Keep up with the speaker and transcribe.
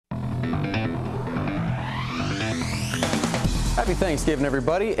Happy Thanksgiving,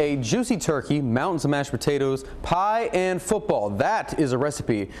 everybody. A juicy turkey, mountains of mashed potatoes, pie, and football. That is a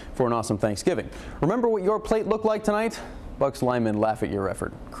recipe for an awesome Thanksgiving. Remember what your plate looked like tonight? Bucks linemen laugh at your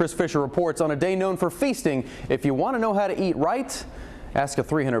effort. Chris Fisher reports on a day known for feasting. If you want to know how to eat right, ask a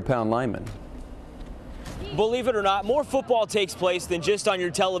 300-pound lineman. Believe it or not, more football takes place than just on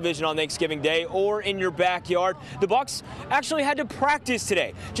your television on Thanksgiving Day or in your backyard. The Bucks actually had to practice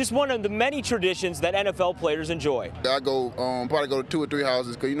today, just one of the many traditions that NFL players enjoy. I go probably go to 2 or 3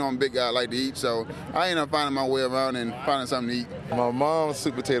 houses because you know I'm a big guy, I like to eat, so I end up finding my way around and finding something to eat. My mom's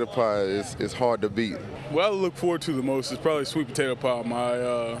sweet potato pie is hard to beat. What I look forward to the most is probably sweet potato pie.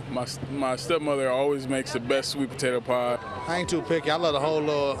 My stepmother always makes the best sweet potato pie. I ain't too picky. I love the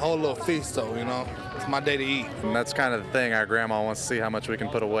whole little feast though, you know. It's my day to eat. And that's kind of the thing. Our grandma wants to see how much we can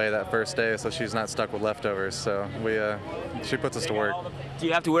put away that first day so she's not stuck with leftovers. So she puts us to work. Do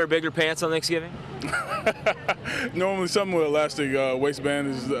you have to wear bigger pants on Thanksgiving? Normally something with elastic waistband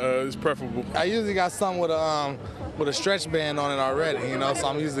is preferable. I usually got something with a stretch band on it already, you know, so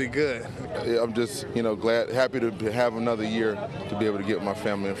I'm usually good. I'm just, happy to have another year to be able to get with my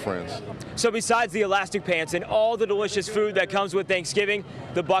family and friends. So besides the elastic pants and all the delicious food that comes with Thanksgiving,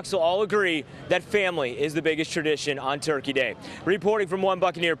 the Bucks will all agree that family is the biggest tradition on Turkey Day. Reporting from One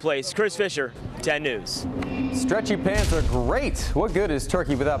Buccaneer Place, Chris Fisher, 10 News. Stretchy pants are great. What good is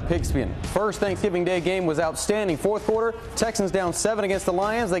turkey without pig skin? First Thanksgiving Day game was outstanding. Fourth quarter, Texans down 7 against the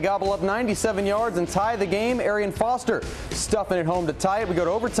Lions. They gobble up 97 yards and tie the game. Arian Foster stuffing it home to tie it. We go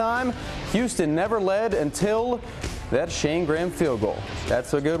to overtime. Houston never led until that Shane Graham field goal.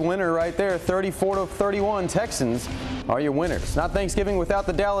 That's a good winner right there. 34-31. Texans are your winners. Not Thanksgiving without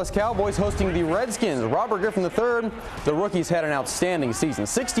the Dallas Cowboys hosting the Redskins. Robert Griffin III, the rookies had an outstanding season.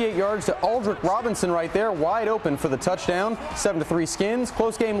 68 yards to Aldrick Robinson right there, wide open for the touchdown. 7-3 Skins.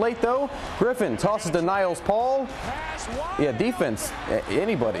 Close game late though. Griffin tosses to Niles Paul. Yeah, defense.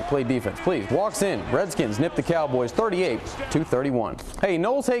 Anybody play defense, please. Walks in. Redskins nip the Cowboys 38-31. Hey,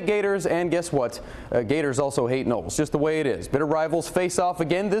 Knowles hate Gators, and guess what? Gators also hate Knowles. Just the way it is. Bitter rivals face off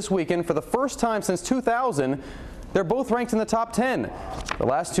again this weekend for the first time since 2000. They're both ranked in the top 10. The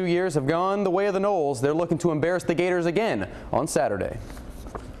last 2 years have gone the way of the Knowles. They're looking to embarrass the Gators again on Saturday.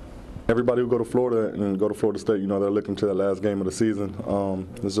 Everybody who go to Florida and go to Florida State, they're looking to that last game of the season.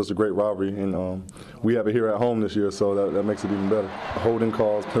 It's just a great rivalry, and we have it here at home this year, so that makes it even better. Holding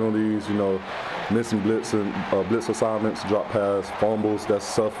calls, penalties, missing blitz assignments, drop pass, fumbles, that's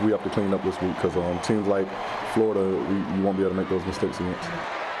stuff we have to clean up this week because teams like Florida, you won't be able to make those mistakes against.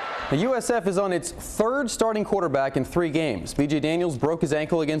 The USF is on its third starting quarterback in 3 games. B.J. Daniels broke his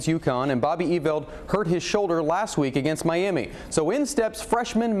ankle against UConn, and Bobby Eveld hurt his shoulder last week against Miami. So in steps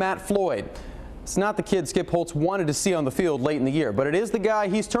freshman Matt Floyd. It's not the kid Skip Holtz wanted to see on the field late in the year, but it is the guy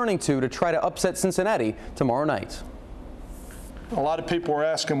he's turning to try to upset Cincinnati tomorrow night. A lot of people are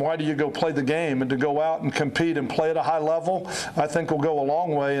asking, why do you go play the game? And to go out and compete and play at a high level, I think will go a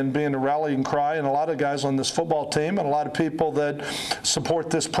long way in being a rallying cry. And a lot of guys on this football team and a lot of people that support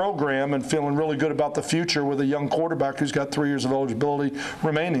this program and feeling really good about the future with a young quarterback who's got 3 years of eligibility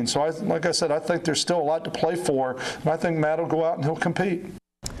remaining. So, like I said, I think there's still a lot to play for. And I think Matt will go out and he'll compete.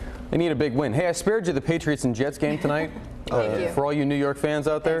 They need a big win. Hey, I spared you the Patriots and Jets game tonight. For all you New York fans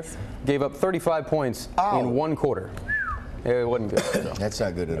out there, gave up 35 points in 1 quarter. It wasn't good. That's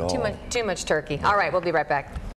not good at all. Too much turkey. All right, we'll be right back.